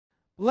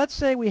let's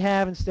say we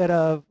have, instead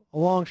of a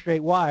long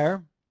straight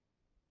wire,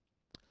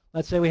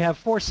 let's say we have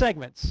 4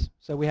 segments.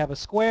 So we have a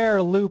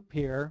square loop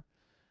here.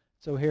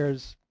 So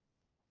here's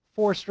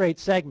 4 straight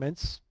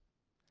segments.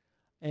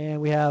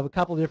 And we have a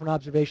couple of different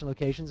observation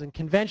locations. And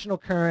conventional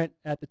current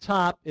at the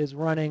top is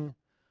running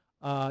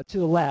to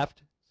the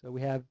left. So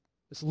we have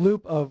this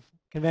loop of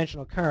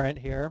conventional current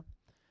here.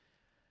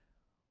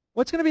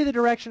 What's going to be the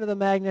direction of the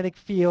magnetic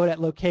field at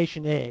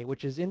location A,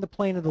 which is in the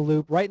plane of the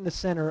loop, right in the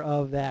center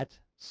of that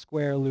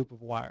square loop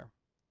of wire?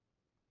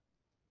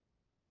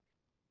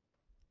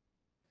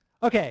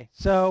 Okay,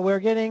 so we're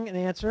getting an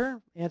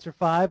answer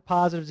 5,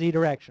 positive z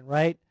direction,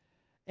 right?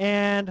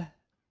 And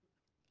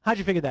how'd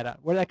you figure that out?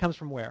 Where that comes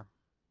from where?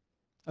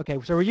 Okay,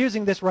 so we're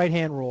using this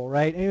right-hand rule,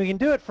 right? And we can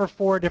do it for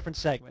 4 different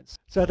segments.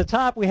 So at the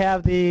top we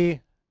have the,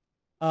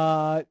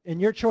 in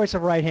your choice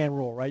of right-hand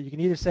rule, right? You can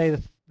either say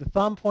the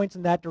thumb points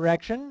in that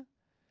direction,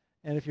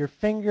 and if your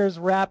fingers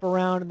wrap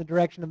around in the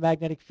direction of the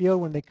magnetic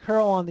field, when they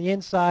curl on the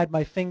inside,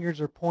 my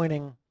fingers are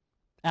pointing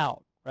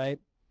out, right?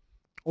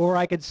 Or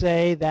I could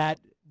say that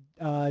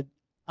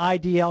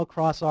IDL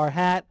cross R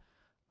hat,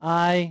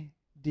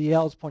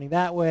 IDL is pointing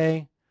that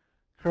way,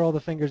 curl the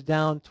fingers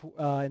down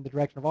in the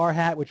direction of R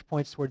hat, which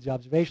points towards the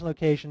observation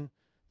location,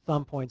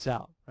 thumb points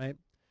out, right?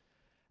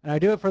 And I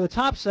do it for the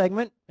top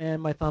segment,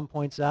 and my thumb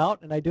points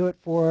out, and I do it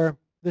for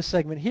this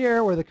segment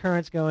here, where the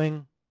current's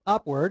going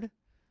upward,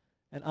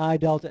 and I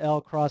delta L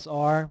cross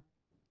R,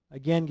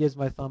 again, gives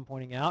my thumb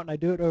pointing out, and I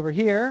do it over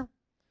here,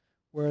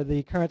 where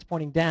the current's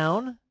pointing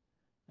down,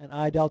 and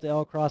I delta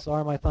L cross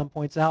R, my thumb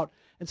points out.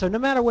 And so no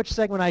matter which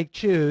segment I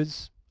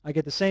choose, I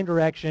get the same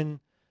direction.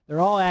 They're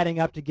all adding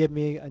up to give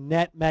me a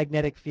net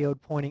magnetic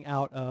field pointing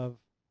out of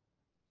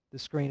the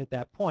screen at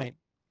that point.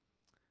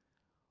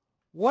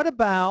 What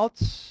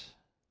about,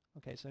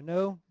 okay, so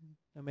no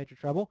major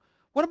trouble.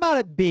 What about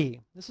at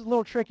B? This is a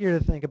little trickier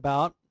to think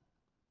about.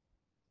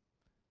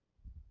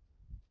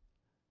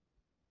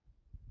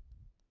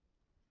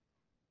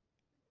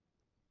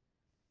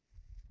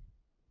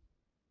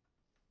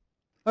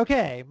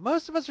 Okay,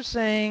 most of us are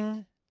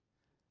saying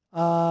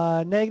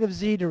negative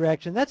z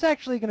direction. That's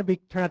actually going to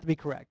turn out to be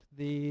correct.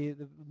 The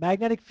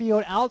magnetic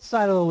field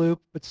outside of the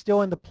loop, but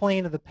still in the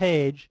plane of the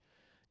page,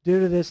 due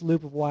to this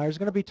loop of wire, is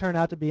going to turn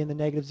out to be in the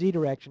negative z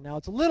direction. Now,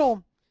 it's a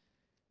little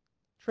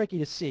tricky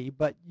to see,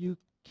 but you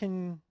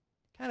can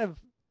kind of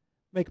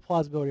make a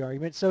plausibility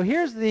argument. So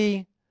here's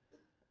the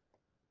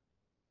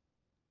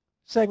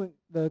segment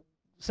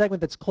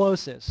that's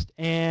closest,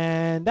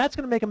 and that's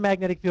going to make a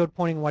magnetic field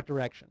pointing in what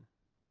direction?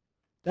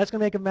 That's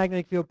going to make a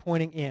magnetic field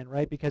pointing in,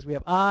 right? Because we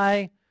have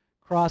I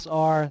cross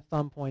R,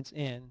 thumb points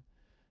in.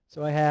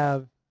 So I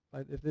have,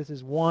 if this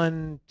is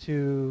 1,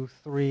 2,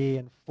 3,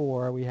 and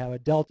 4, we have a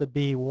delta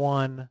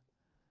B1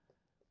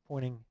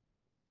 pointing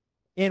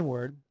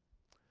inward.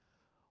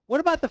 What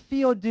about the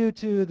field due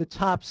to the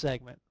top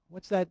segment?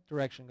 What's that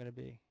direction going to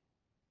be?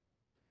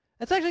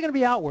 That's actually going to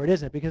be outward,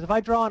 isn't it? Because if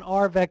I draw an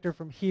R vector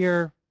from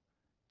here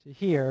to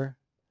here,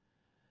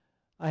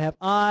 I have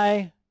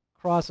I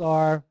cross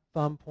R,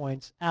 thumb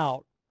points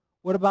out.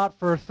 What about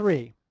for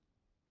 3?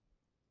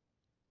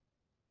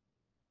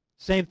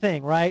 Same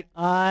thing, right?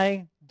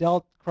 I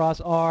delta cross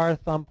R,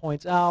 thumb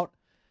points out.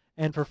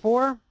 And for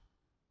 4?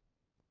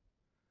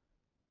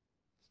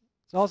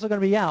 It's also going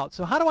to be out.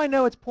 So how do I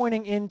know it's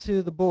pointing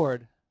into the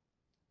board?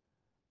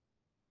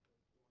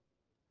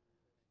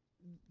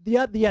 The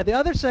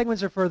other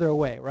segments are further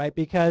away, right?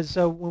 Because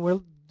so when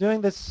we're doing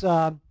this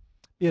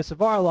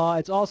Biot-Savart law,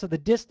 it's also the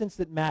distance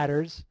that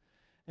matters.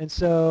 And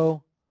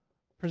so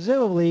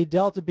presumably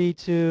delta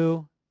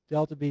B2,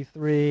 delta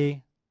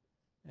B3,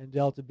 and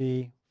delta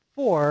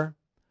B4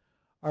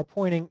 are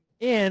pointing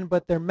in,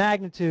 but their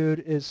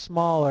magnitude is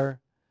smaller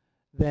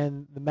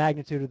than the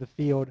magnitude of the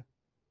field,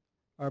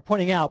 or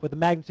pointing out, but the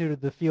magnitude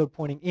of the field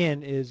pointing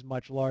in is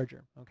much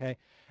larger, okay?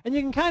 And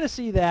you can kind of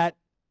see that,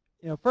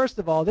 you know, first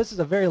of all, this is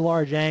a very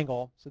large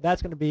angle, so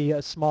that's going to be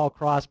a small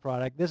cross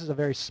product. This is a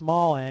very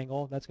small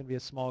angle, that's going to be a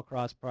small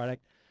cross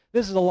product.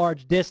 This is a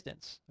large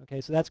distance,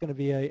 okay, so that's going to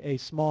be a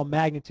small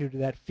magnitude of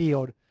that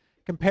field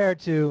compared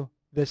to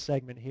this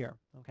segment here,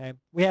 okay?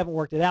 We haven't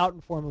worked it out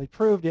and formally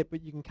proved it,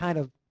 but you can kind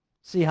of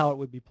see how it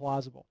would be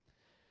plausible.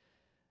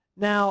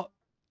 Now,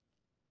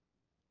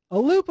 a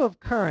loop of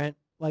current,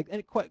 like,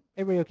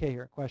 everybody okay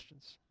here?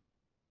 Questions?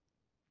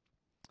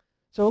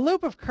 So a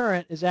loop of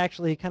current is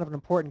actually kind of an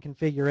important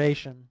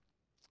configuration.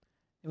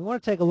 And we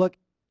want to take a look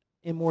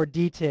in more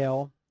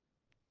detail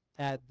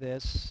at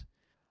this.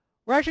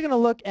 We're actually going to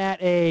look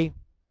at a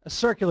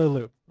circular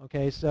loop.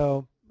 Okay,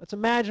 so let's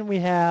imagine we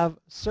have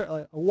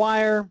a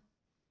wire,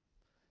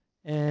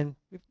 and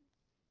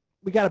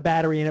we got a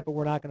battery in it, but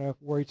we're not going to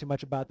worry too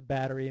much about the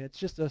battery. And it's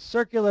just a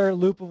circular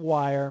loop of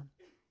wire.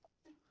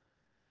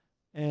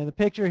 And the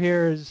picture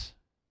here is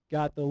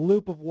got the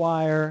loop of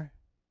wire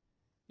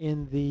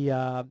in the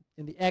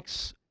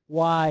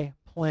XY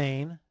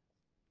plane.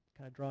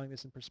 Kind of drawing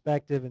this in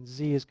perspective, and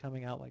Z is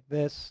coming out like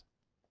this.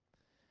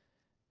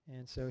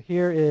 And so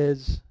here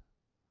is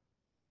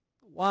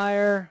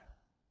wire,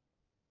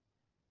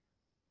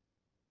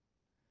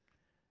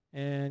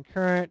 And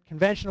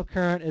conventional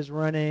current is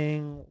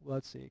running,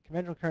 let's see,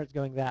 conventional current is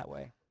going that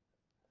way.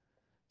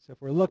 So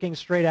if we're looking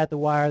straight at the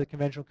wire, the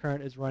conventional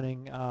current is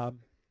running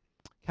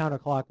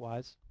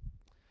counterclockwise.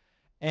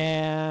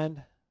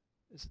 And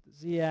this is the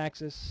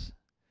z-axis.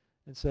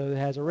 And so it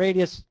has a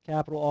radius,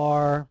 capital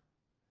R,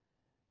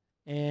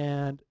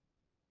 and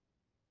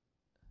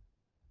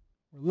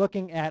we're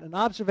looking at an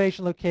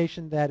observation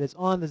location that is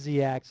on the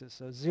z-axis.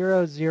 So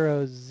 0,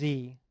 0,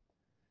 z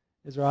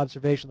is our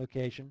observation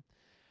location.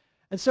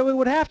 And so we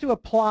would have to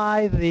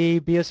apply the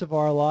Biot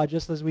Savart law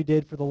just as we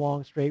did for the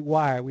long straight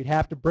wire. We'd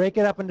have to break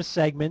it up into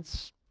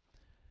segments,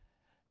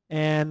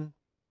 and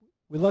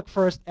we look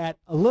first at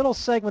a little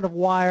segment of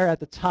wire at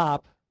the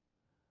top.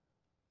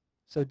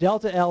 So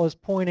delta L is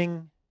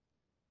pointing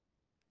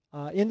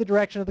in the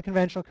direction of the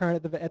conventional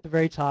current at the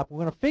very top. We're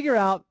going to figure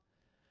out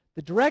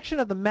the direction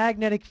of the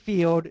magnetic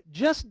field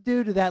just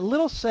due to that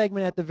little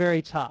segment at the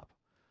very top.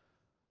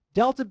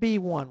 Delta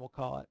B1, we'll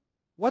call it.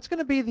 What's going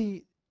to be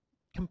the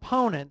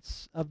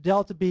components of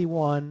delta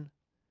B1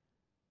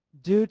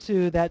 due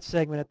to that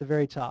segment at the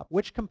very top?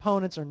 Which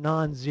components are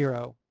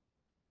non-zero?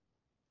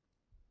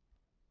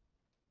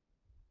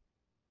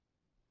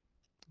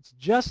 It's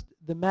just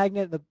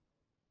the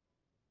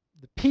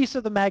piece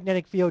of the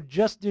magnetic field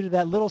just due to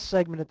that little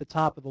segment at the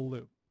top of the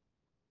loop.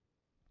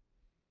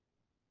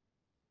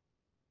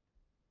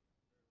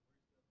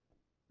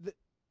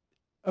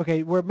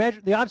 Okay,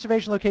 the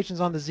observation location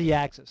is on the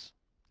z-axis.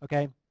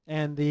 Okay,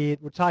 and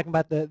we're talking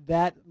about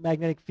that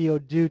magnetic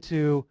field due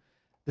to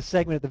the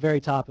segment at the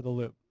very top of the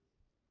loop.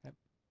 Okay.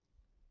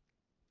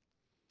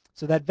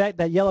 So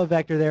that yellow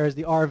vector there is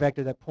the R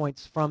vector that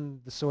points from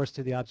the source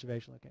to the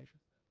observation location.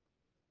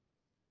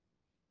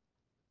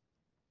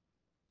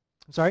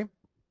 I'm sorry?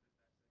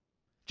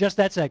 Just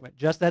that segment.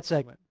 Just that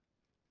segment.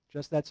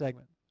 Just that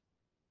segment.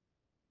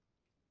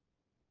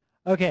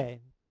 Okay.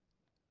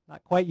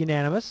 Not quite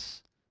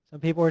unanimous. Some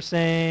people are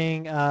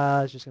saying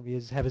it's just going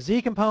to have a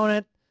Z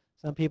component.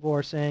 Some people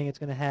are saying it's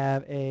going to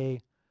have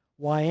a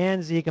Y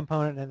and Z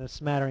component and a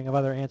smattering of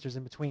other answers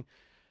in between.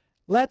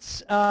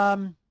 Let's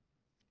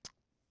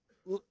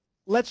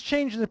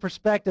change the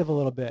perspective a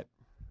little bit.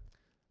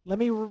 Let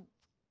me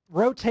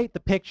rotate the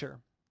picture.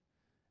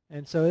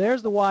 And so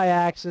there's the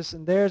y-axis,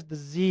 and there's the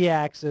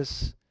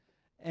z-axis,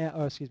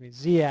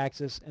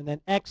 z-axis, and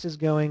then x is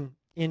going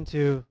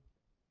into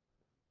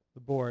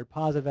the board.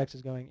 Positive x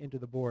is going into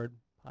the board,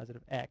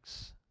 positive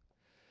x.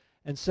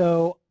 And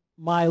so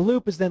my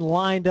loop is then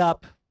lined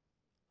up.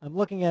 I'm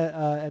looking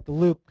at the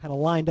loop kind of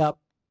lined up,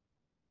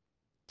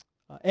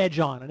 an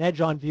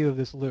edge-on view of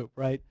this loop,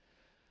 right?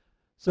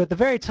 So at the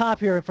very top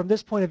here, from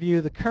this point of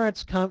view, the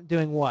current's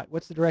doing what?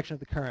 What's the direction of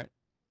the current?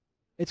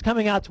 It's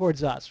coming out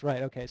towards us,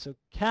 right? Okay, so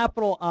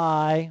capital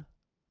I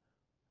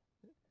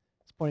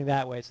is pointing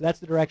that way. So that's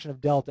the direction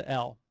of delta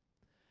L.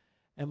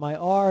 And my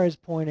R is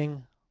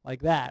pointing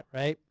like that,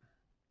 right?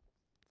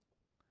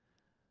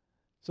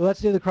 So let's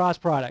do the cross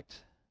product.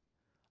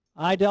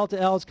 I delta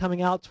L is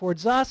coming out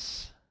towards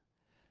us.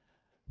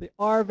 The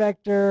R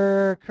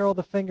vector, curl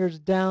the fingers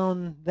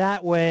down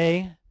that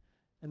way.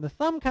 And the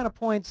thumb kind of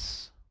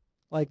points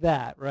like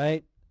that,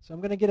 right? So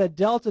I'm going to get a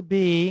delta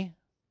B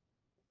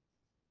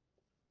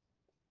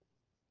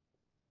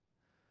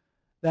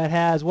that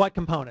has what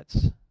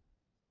components?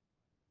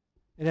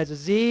 It has a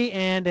Z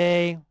and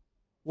a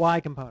Y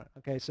component.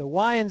 Okay, so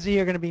Y and Z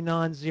are going to be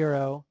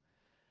non-zero.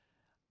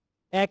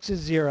 X is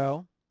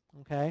 0.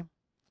 Okay,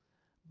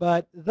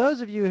 but those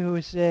of you who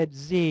said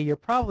Z, you're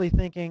probably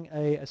thinking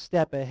a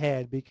step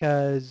ahead,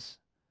 because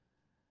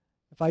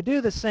if I do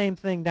the same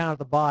thing down at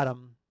the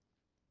bottom,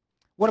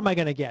 what am I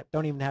going to get?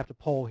 Don't even have to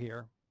poll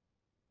here.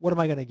 What am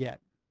I going to get?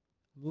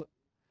 Going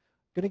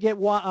to get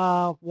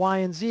Y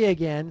and Z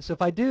again. So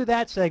if I do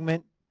that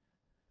segment,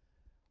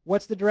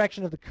 what's the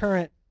direction of the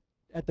current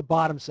at the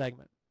bottom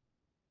segment?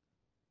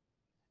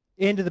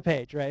 Into the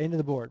page, right? Into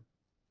the board.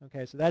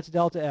 Okay, so that's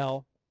delta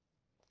L.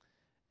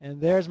 And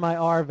there's my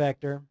R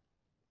vector.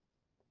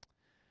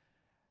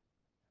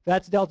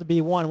 That's delta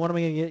B1. What am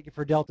I going to get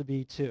for delta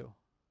B2?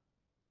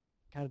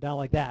 Kind of down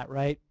like that,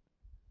 right?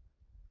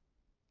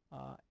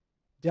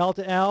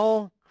 Delta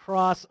L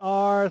cross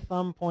R,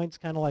 thumb points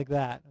kind of like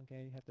that.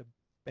 Okay, you have to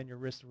bend your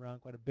wrist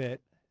around quite a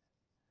bit.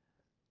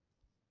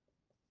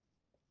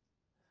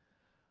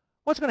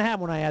 What's going to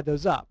happen when I add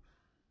those up?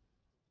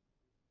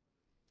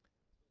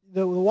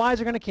 The y's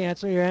are going to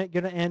cancel. You're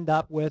going to end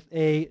up with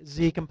a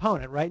z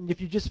component, right? And if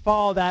you just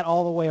follow that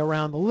all the way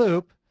around the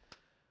loop,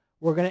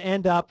 we're going to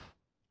end up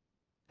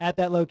at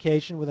that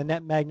location with a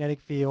net magnetic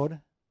field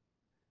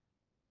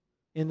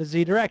in the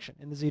z direction,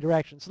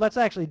 So let's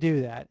actually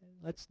do that.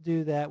 Let's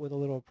do that with a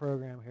little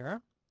program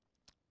here.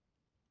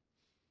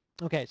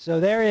 Okay, so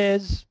there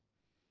is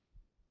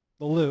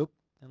the loop.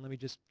 And let me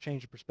just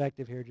change the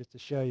perspective here just to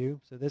show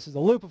you. So this is a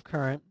loop of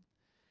current.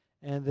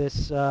 And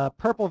this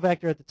purple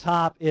vector at the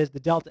top is the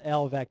delta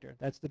L vector.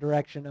 That's the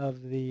direction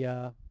of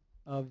the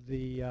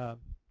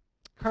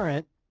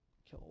current.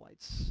 Kill the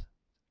lights.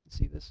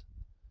 See this?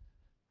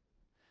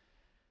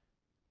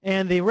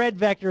 And the red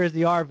vector is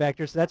the R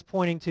vector, so that's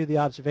pointing to the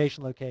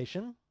observation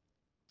location.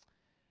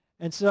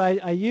 And so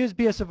I use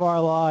B sub R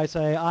law. I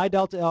say I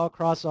delta L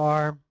cross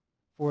R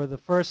for the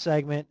first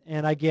segment,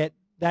 and I get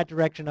that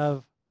direction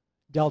of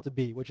delta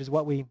B, which is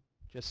what we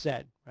just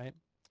said, right?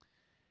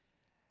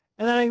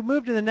 And then I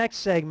move to the next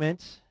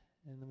segment,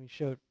 and let me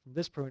show it from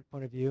this point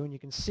of view, and you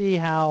can see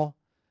how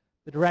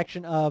the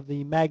direction of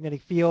the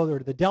magnetic field, or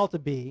the delta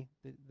B,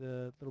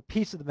 the little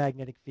piece of the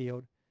magnetic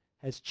field,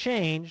 has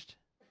changed,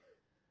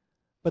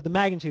 but the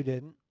magnitude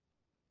didn't.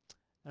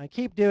 And I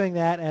keep doing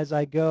that as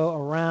I go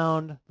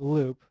around the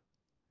loop.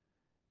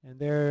 And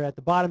there at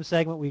the bottom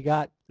segment, we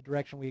got the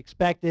direction we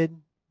expected.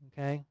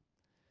 Okay,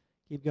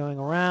 keep going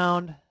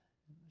around.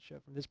 Show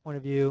it from this point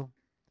of view.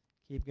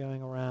 Keep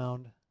going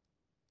around.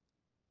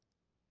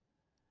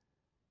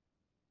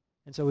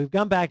 And so we've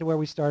gone back to where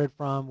we started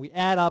from. We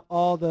add up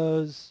all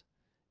those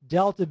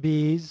delta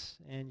B's,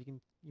 and you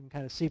can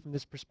kind of see from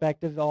this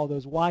perspective, all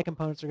those Y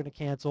components are going to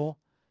cancel,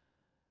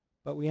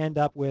 but we end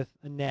up with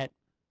a net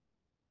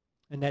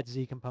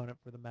Z component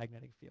for the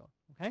magnetic field.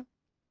 Okay.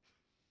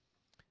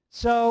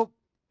 So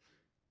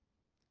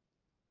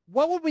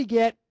what would we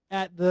get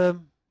at the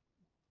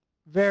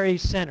very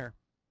center?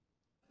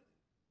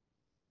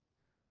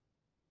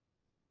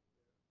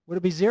 Would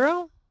it be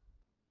 0?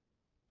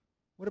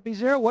 Would it be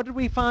 0? What did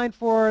we find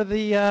for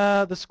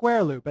the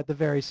square loop at the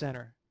very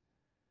center?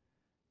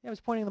 Yeah, it was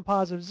pointing in the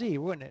positive Z,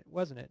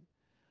 wasn't it?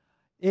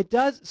 It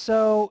does.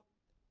 So,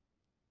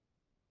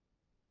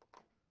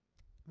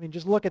 I mean,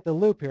 just look at the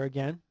loop here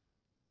again.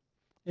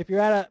 If you're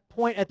at a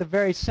point at the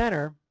very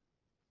center,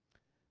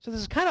 so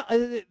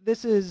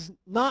this is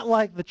not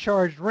like the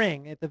charged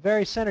ring. At the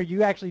very center,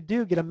 you actually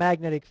do get a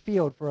magnetic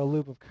field for a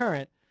loop of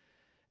current.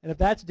 And if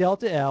that's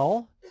delta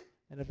L,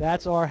 and if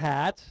that's R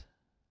hat,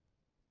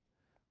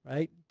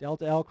 right,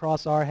 delta L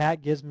cross R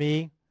hat gives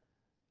me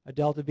a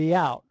delta B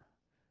out.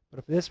 But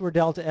if this were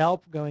delta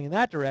L going in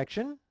that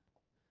direction,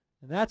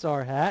 and that's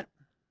R hat,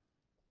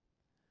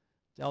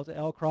 delta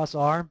L cross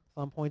R,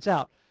 thumb points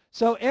out.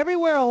 So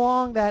everywhere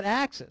along that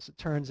axis, it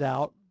turns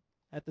out,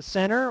 at the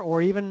center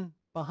or even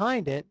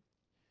behind it,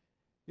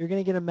 you're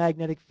going to get a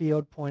magnetic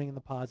field pointing in the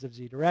positive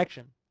Z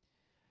direction.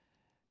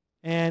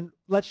 And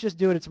let's just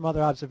do it at some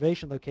other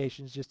observation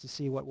locations just to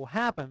see what will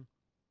happen.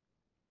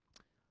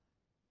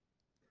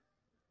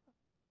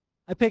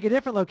 I pick a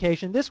different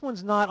location. This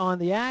one's not on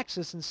the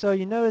axis, and so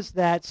you notice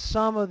that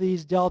some of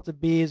these delta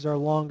B's are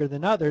longer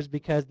than others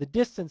because the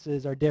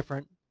distances are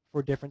different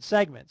for different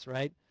segments,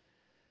 right?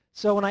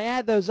 So when I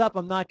add those up,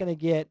 I'm not going to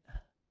get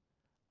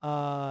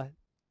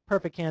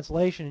perfect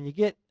cancellation, and you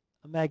get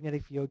a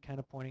magnetic field kind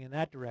of pointing in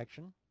that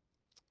direction.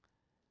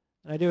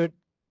 And I do it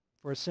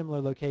for a similar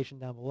location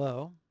down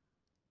below.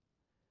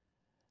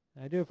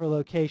 And I do it for a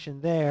location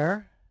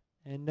there.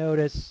 And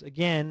notice,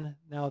 again,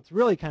 now it's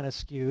really kind of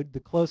skewed. The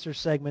closer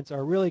segments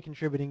are really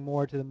contributing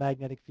more to the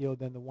magnetic field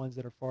than the ones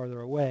that are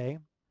farther away.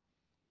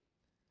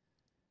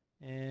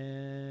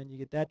 And you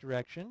get that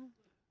direction.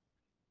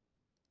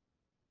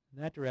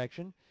 In that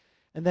direction.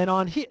 And then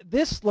on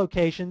this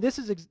location, this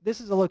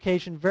is a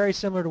location very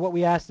similar to what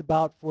we asked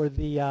about for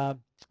the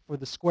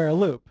square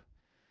loop.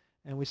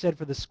 And we said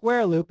for the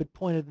square loop, it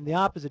pointed in the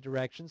opposite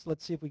direction. So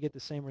let's see if we get the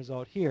same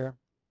result here.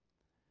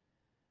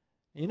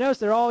 And you notice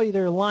they're all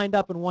either lined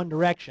up in one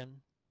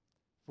direction,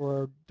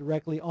 or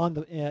directly on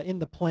the in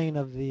the plane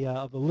of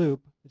the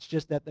loop. It's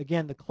just that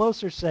again, the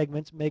closer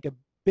segments make a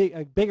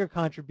bigger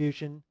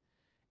contribution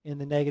in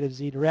the negative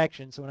Z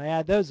direction. So when I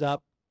add those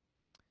up,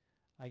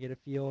 I get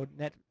a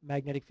net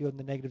magnetic field in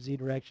the negative Z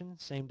direction.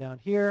 Same down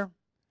here.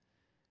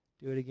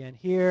 Do it again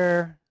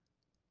here.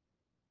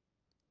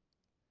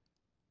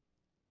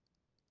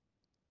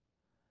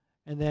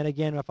 And then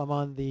again, if I'm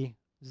on the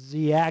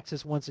Z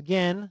axis once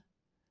again,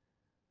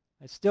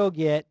 I still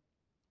get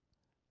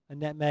a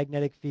net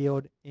magnetic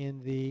field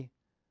in the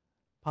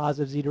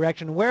positive Z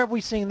direction. Where have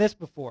we seen this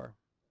before?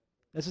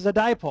 This is a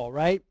dipole,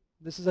 right?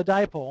 This is a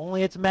dipole,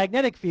 only it's a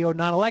magnetic field,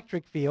 not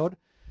electric field.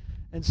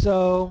 And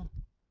so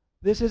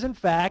this is, in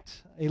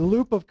fact, a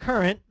loop of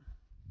current.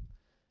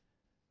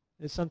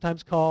 It's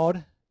sometimes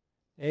called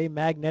a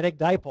magnetic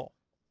dipole.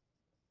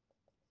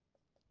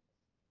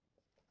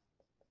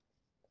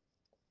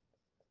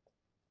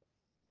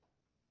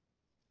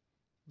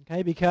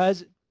 Okay,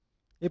 because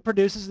it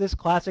produces this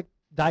classic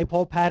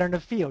dipole pattern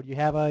of field. You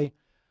have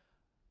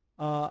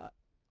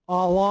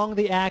along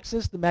the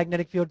axis, the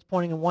magnetic field is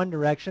pointing in one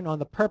direction. On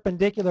the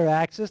perpendicular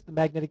axis, the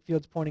magnetic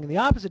field is pointing in the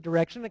opposite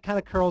direction. It kind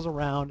of curls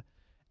around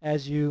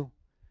as you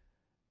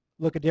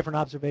look at different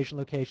observation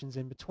locations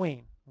in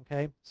between.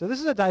 Okay, so this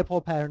is a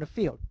dipole pattern of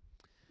field.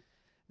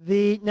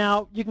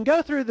 Now, you can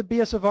go through the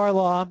B/S(R)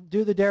 law,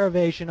 do the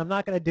derivation. I'm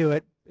not going to do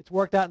it. It's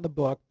worked out in the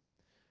book.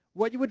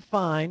 What you would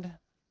find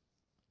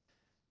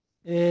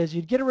is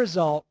you'd get a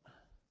result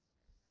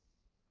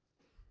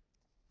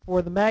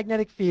for the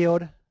magnetic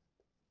field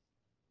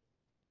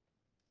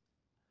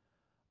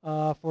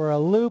for a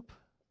loop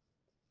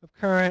of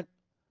current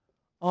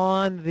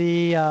on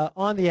the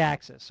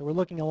axis. So we're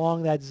looking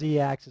along that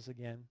Z-axis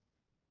again,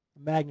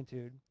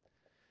 magnitude.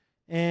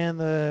 And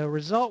the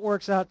result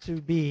works out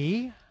to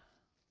be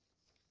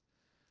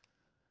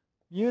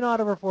mu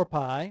naught over 4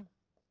 pi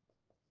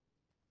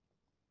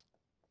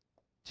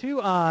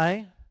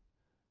 2I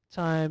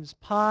times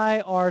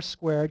pi r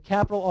squared.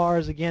 Capital R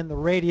is again the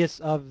radius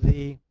of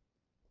the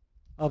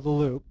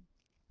loop,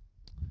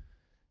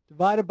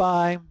 divided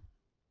by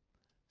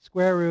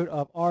square root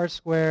of r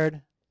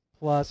squared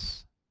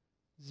plus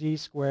z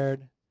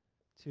squared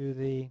to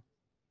the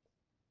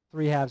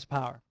 3/2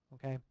 power.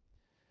 Okay.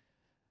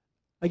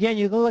 Again,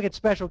 you can look at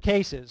special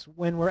cases.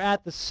 When we're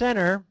at the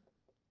center,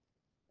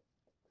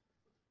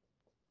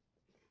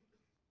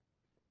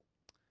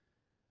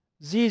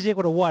 z is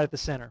equal to what at the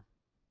center?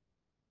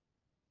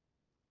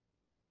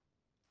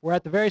 We're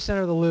at the very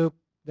center of the loop.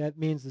 That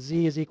means the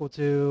z is equal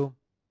to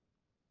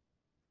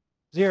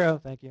 0.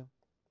 Thank you.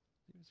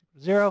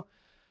 0.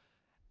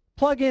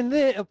 Plug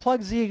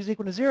z is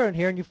equal to 0 in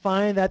here, and you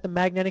find that the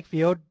magnetic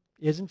field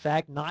is in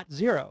fact not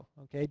 0.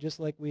 Okay, just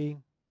like we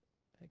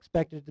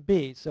expected it to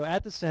be. So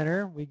at the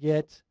center, we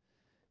get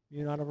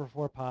mu naught over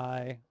 4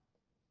 pi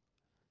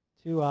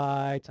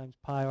 2I times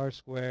pi r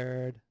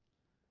squared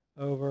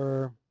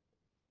over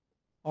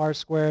r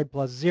squared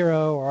plus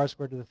 0, or r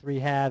squared to the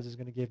 3/2 is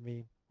going to give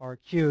me r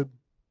cubed.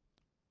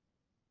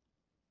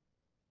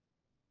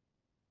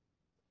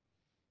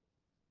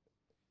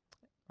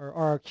 Or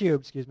r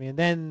cubed, excuse me. And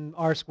then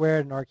r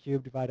squared and r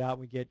cubed divide out,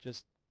 and we get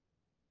just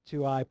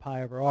 2I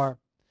pi over r.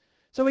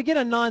 So we get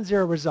a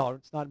non-zero result.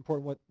 It's not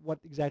important what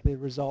exactly the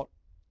result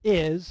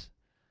is,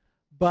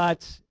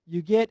 but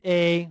you get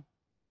a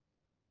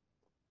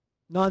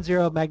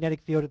non-zero magnetic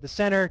field at the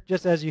center,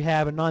 just as you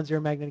have a non-zero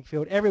magnetic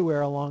field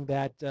everywhere along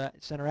that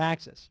center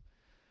axis.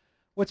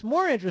 What's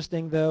more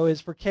interesting, though,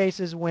 is for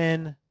cases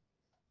when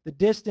the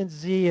distance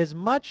z is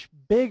much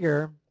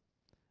bigger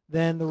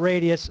than the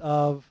radius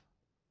of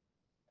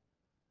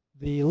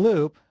the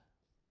loop.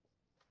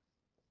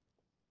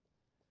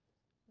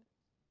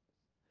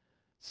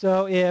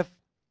 So if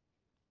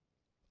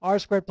r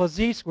squared plus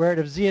z squared,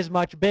 if z is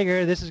much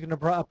bigger, this is going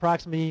to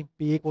approximately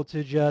be equal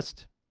to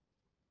just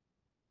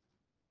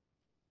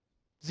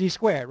z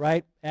squared,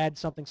 right? Add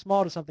something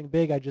small to something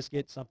big, I just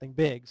get something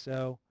big.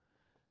 So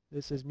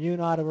this is mu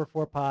naught over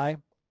 4 pi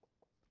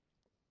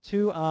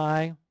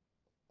 2I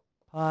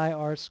pi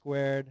r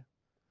squared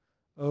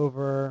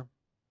over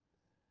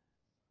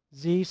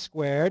z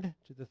squared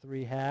to the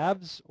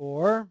 3/2,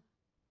 or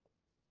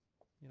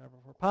mu naught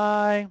over 4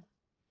 pi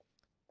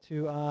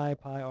 2I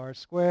pi r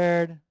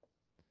squared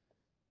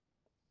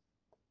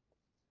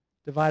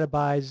divided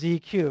by z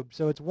cubed.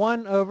 So it's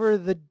 1 over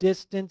the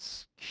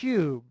distance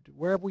cubed.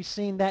 Where have we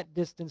seen that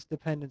distance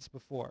dependence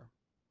before?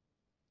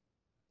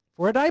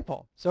 For a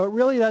dipole. So it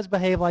really does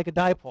behave like a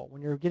dipole.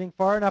 When you're getting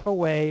far enough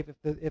away,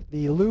 if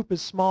the loop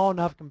is small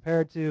enough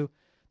compared to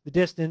the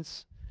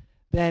distance,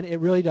 then it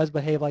really does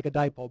behave like a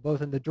dipole,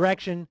 both in the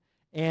direction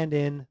and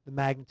in the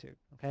magnitude.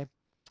 Okay.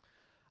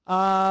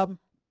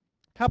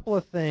 Couple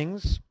of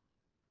things.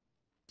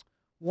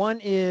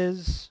 One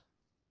is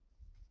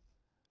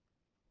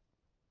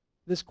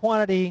this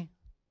quantity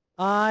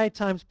I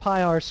times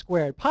pi r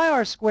squared. Pi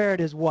r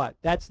squared is what?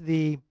 That's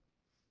the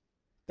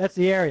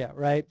area,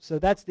 right? So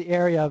that's the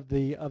area of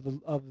the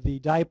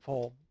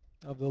dipole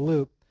of the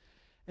loop.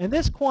 And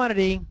this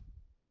quantity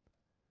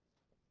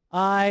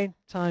I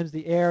times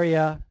the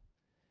area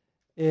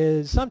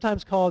is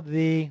sometimes called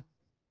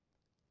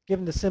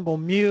given the symbol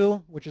mu,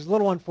 which is a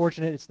little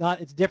unfortunate.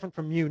 It's different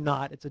from mu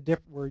naught.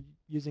 We're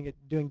using it,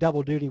 doing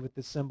double duty with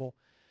this symbol.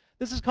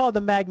 This is called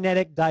the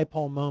magnetic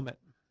dipole moment.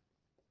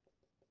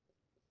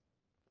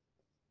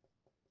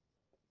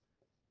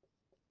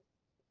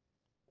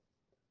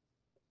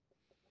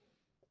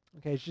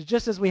 Okay, so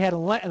just as we had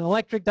an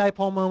electric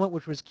dipole moment,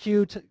 which was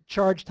Q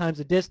charge times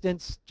the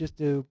distance, just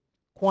to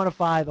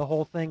quantify the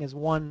whole thing as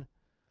one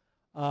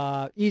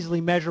easily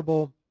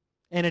measurable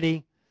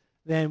entity,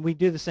 then we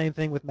do the same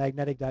thing with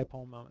magnetic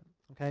dipole moment.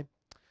 Okay.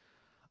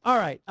 All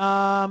right.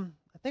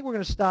 I think we're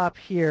going to stop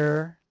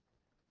here,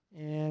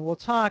 and we'll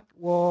talk.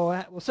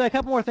 We'll say a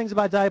couple more things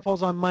about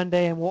dipoles on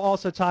Monday, and we'll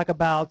also talk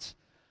about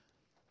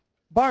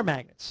bar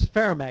magnets,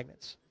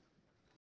 ferromagnets.